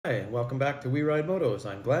Hi, and welcome back to We Ride Motos.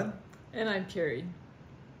 I'm Glenn. And I'm Carrie.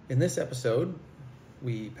 In this episode,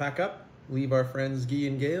 we pack up, leave our friends Guy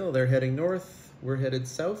and Gail. They're heading north. We're headed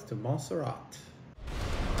south to Montserrat.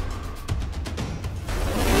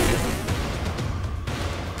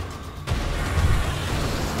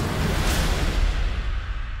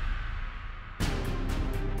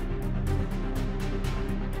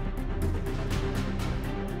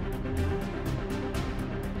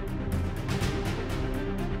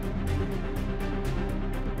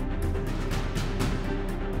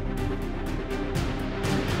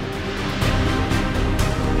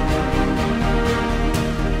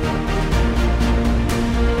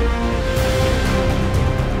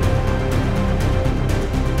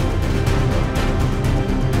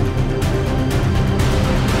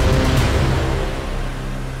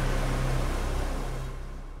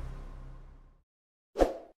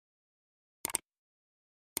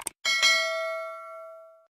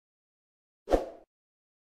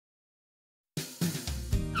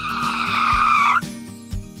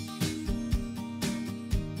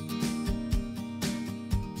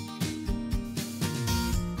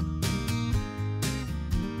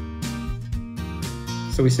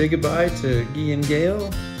 So we say goodbye to Guy and Gail,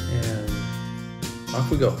 and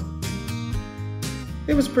off we go.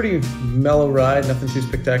 It was a pretty mellow ride, nothing too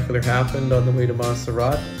spectacular happened on the way to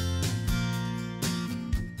Montserrat.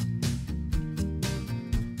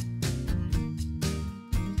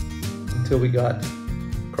 Until we got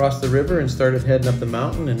across the river and started heading up the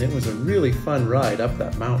mountain, and it was a really fun ride up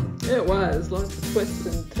that mountain. It was, lots of twists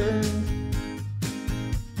and turns.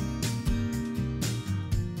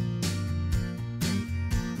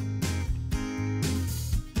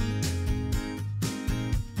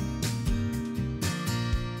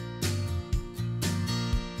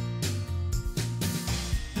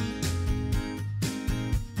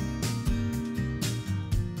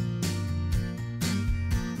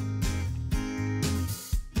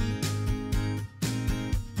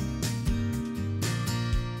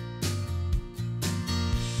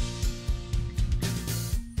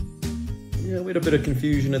 Yeah, we had a bit of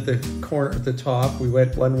confusion at the corner at the top. We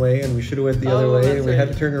went one way and we should have went the other way, and we had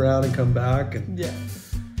to turn around and come back. And, yeah.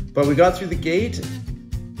 But we got through the gate.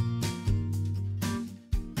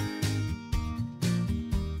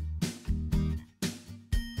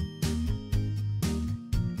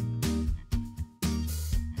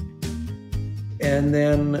 And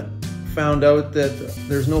then found out that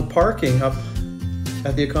there's no parking up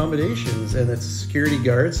at the accommodations, and it's a security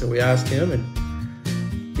guard, so we asked him, and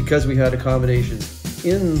because we had accommodations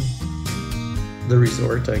in the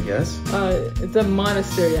resort, I guess. It's a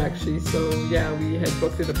monastery actually, so yeah, we had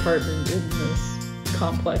booked an apartment in this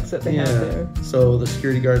complex that they have there. So the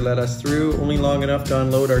security guard let us through, only long enough to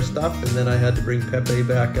unload our stuff, and then I had to bring Pepe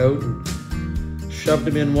back out and shoved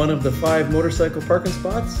him in one of the 5 motorcycle parking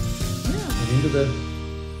spots. Yeah.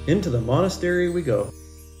 And into the monastery we go.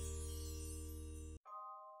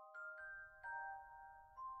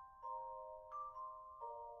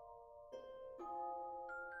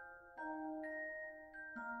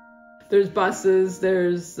 There's buses,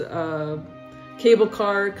 there's a cable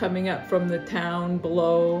car coming up from the town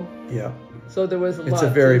below. Yeah. So there was a lot. It's a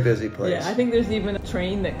very busy place. Yeah, I think there's even a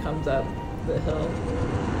train that comes up the hill.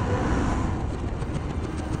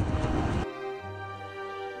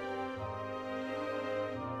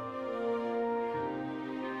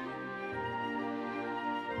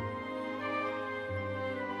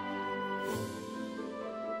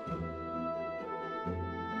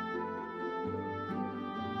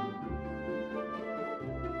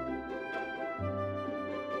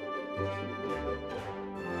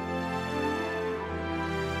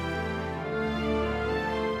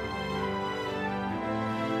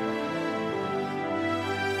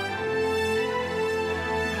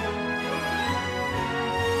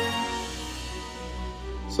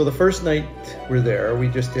 So the first night we're there, we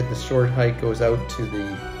just did the short hike, goes out to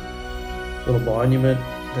the little monument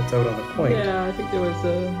that's out on the point. Yeah, I think there was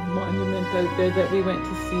a monument out there that we went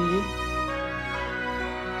to see.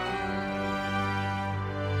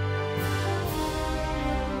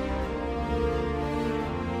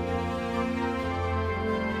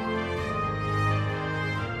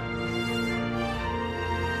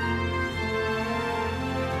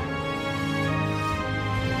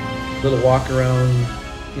 Little walk around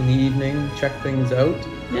in the evening, check things out.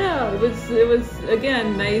 Yeah, it was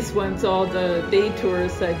again nice once all the day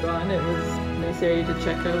tourists had gone. It was a nice area to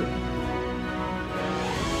check out.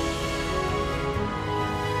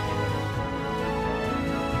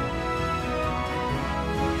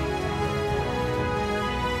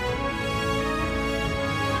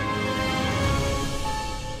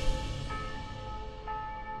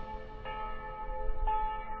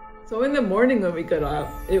 So in the morning when we got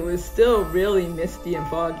up, it was still really misty and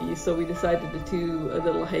foggy, so we decided to do a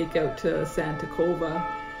little hike out to Santa Cova.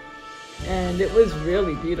 And it was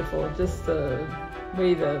really beautiful, just the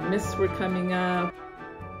way the mists were coming up.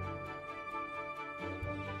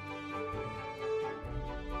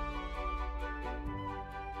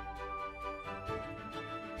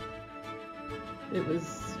 It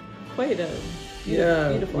was quite a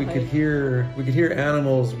beautiful we hike. could hear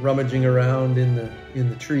animals rummaging around in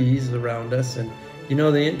the trees around us. And you know,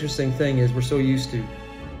 the interesting thing is we're so used to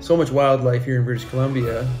so much wildlife here in British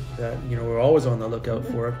Columbia that, you know, we're always on the lookout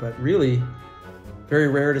for it, but really very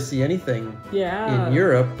rare to see anything in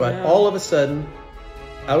Europe. But all of a sudden,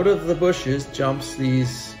 out of the bushes jumps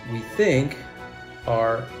these, we think,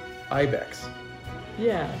 are ibex.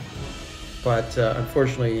 Yeah. But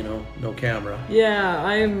unfortunately, you know, no camera. Yeah,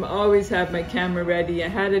 I'm always have my camera ready. I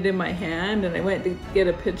had it in my hand and I went to get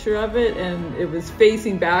a picture of it and it was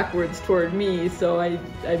facing backwards toward me, so I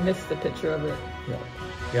missed the picture of it.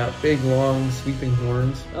 Yeah, big, long, sweeping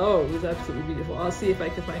horns. Oh, it was absolutely beautiful. I'll see if I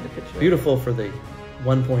can find a picture. Beautiful for the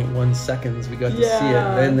 1.1 seconds we got to see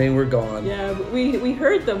it, then they were gone. Yeah, but we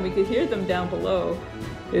heard them. We could hear them down below.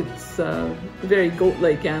 It's a very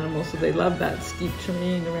goat-like animal, so they love that steep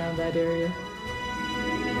terrain around that area.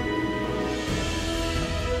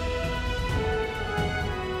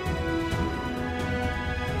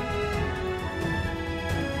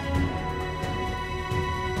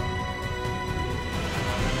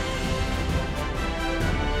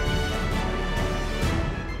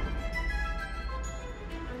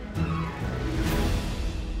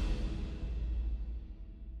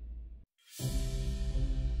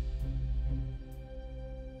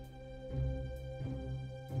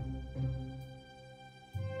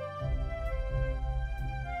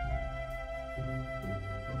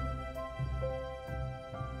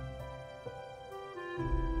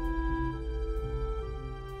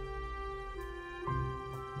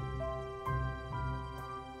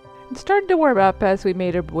 It started to warm up as we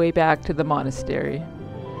made our way back to the monastery.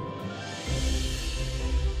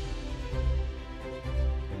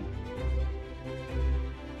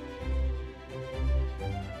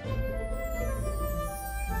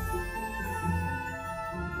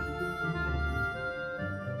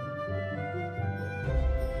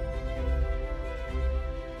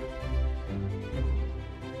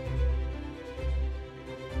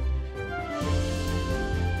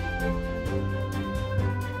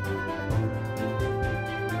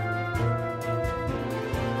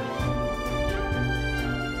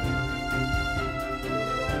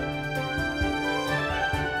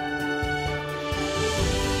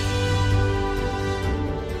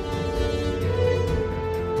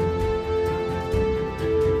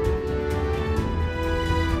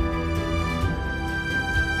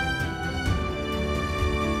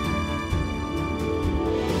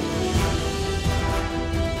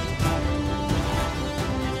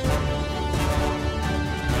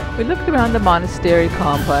 We looked around the monastery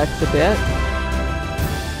complex a bit.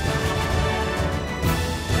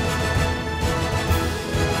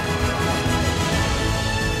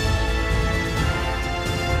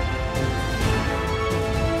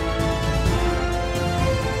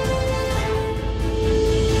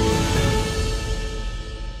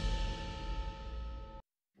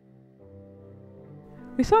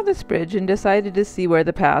 We saw this bridge and decided to see where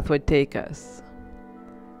the path would take us.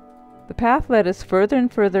 The path led us further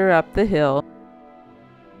and further up the hill.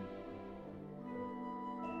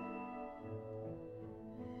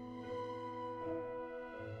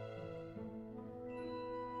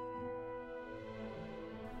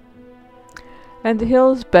 And the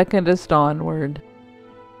hills beckoned us onward.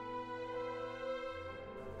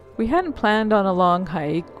 We hadn't planned on a long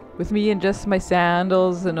hike, with me in just my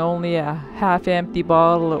sandals and only a half-empty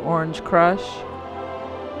bottle of orange crush.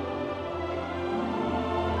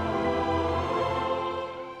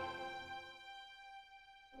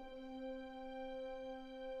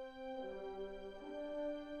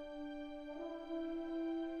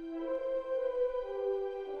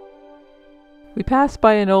 We passed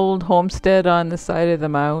by an old homestead on the side of the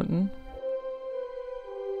mountain.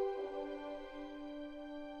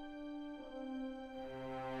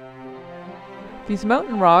 These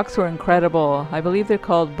mountain rocks were incredible. I believe they're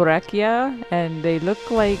called breccia, and they look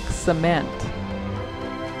like cement.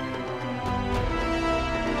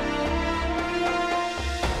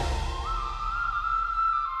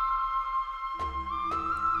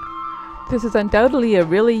 This is undoubtedly a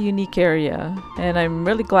really unique area, and I'm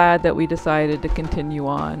really glad that we decided to continue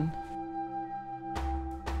on.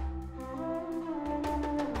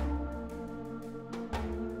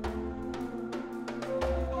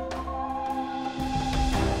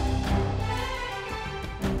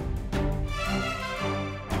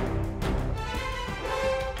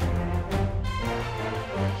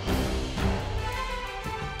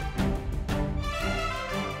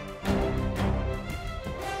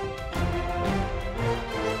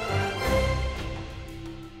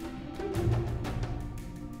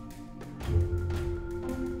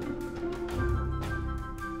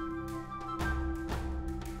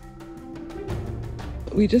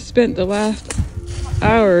 we just spent the last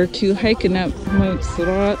hour or two hiking up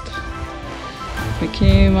Montserrat. We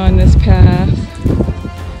came on this path,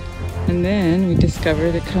 and then we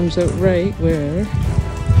discovered it comes out right where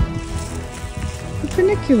the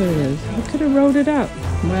funicular is. We could have rode it up.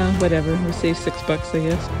 Well, whatever. We saved $6, I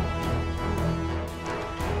guess.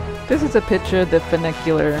 This is a picture of the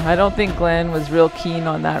funicular. I don't think Glenn was real keen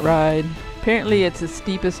on that ride. Apparently it's the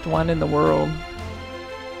steepest one in the world.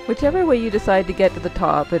 Whichever way you decide to get to the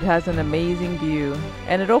top, it has an amazing view,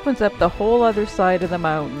 and it opens up the whole other side of the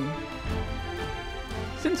mountain.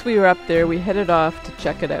 Since we were up there, we headed off to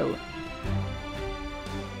check it out.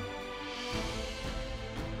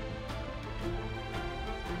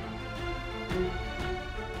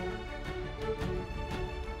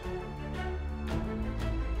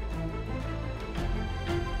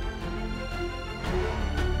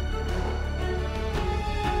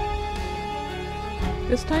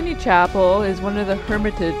 This tiny chapel is one of the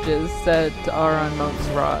hermitages that are on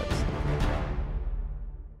Montserrat.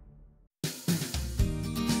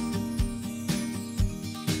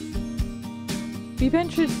 We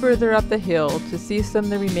ventured further up the hill to see some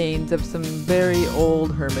of the remains of some very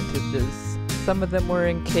old hermitages. Some of them were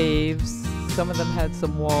in caves, some of them had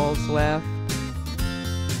some walls left.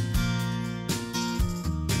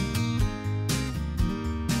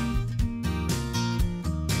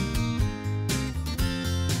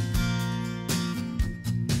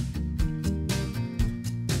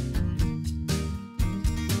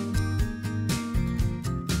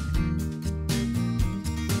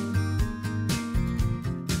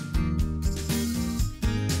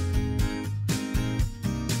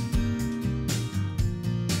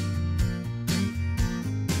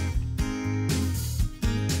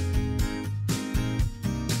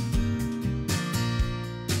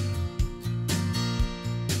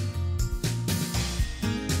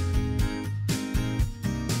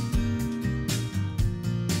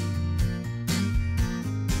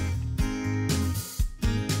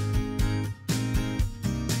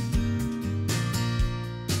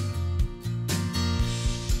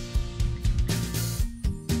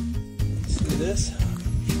 This,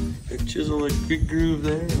 they chisel a big groove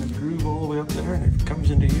there and a groove all the way up there, and it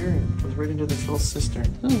comes into here and goes right into this little cistern.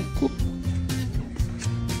 Oh, cool.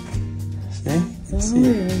 See? Oh, See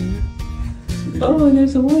yeah. Oh, and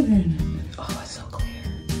there's a water in it. Oh, it's so clear.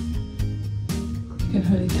 You can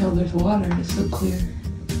hardly tell there's water, it's so clear.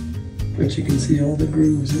 But you can see all the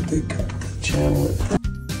grooves that they cut to channel it.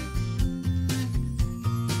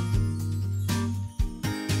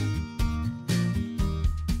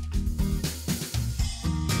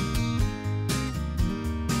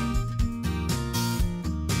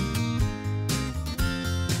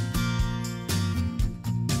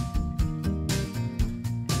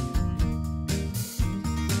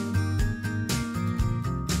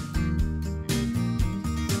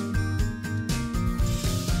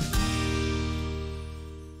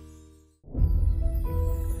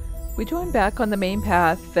 We joined back on the main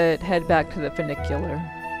path that head back to the funicular.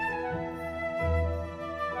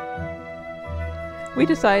 We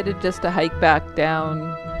decided just to hike back down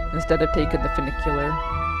instead of taking the funicular.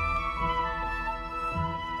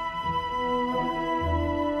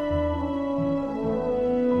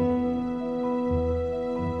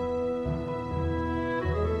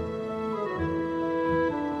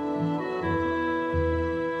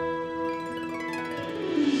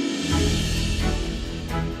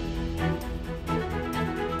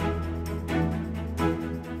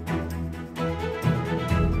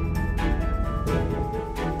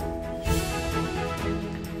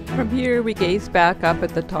 From here, we gazed back up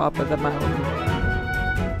at the top of the mountain.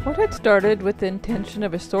 What had started with the intention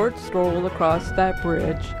of a short stroll across that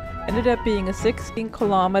bridge ended up being a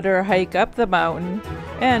 16-kilometer hike up the mountain,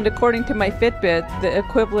 and according to my Fitbit, the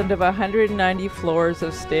equivalent of 190 floors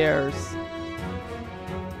of stairs.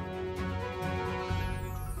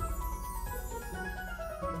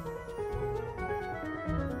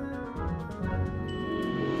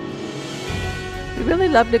 We really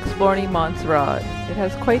loved exploring Montserrat. It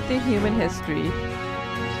has quite the human history.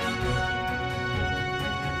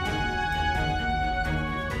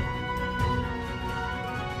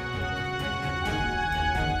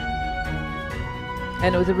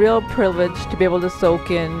 And it was a real privilege to be able to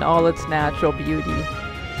soak in all its natural beauty.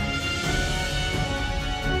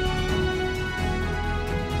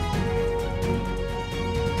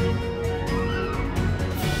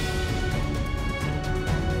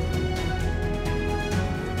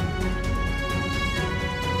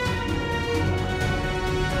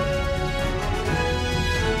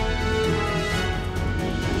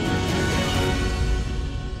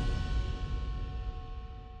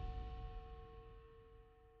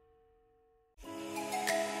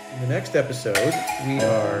 next episode, we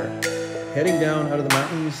are heading down out of the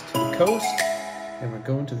mountains to the coast, and we're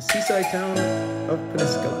going to the seaside town of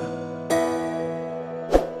Peninsula.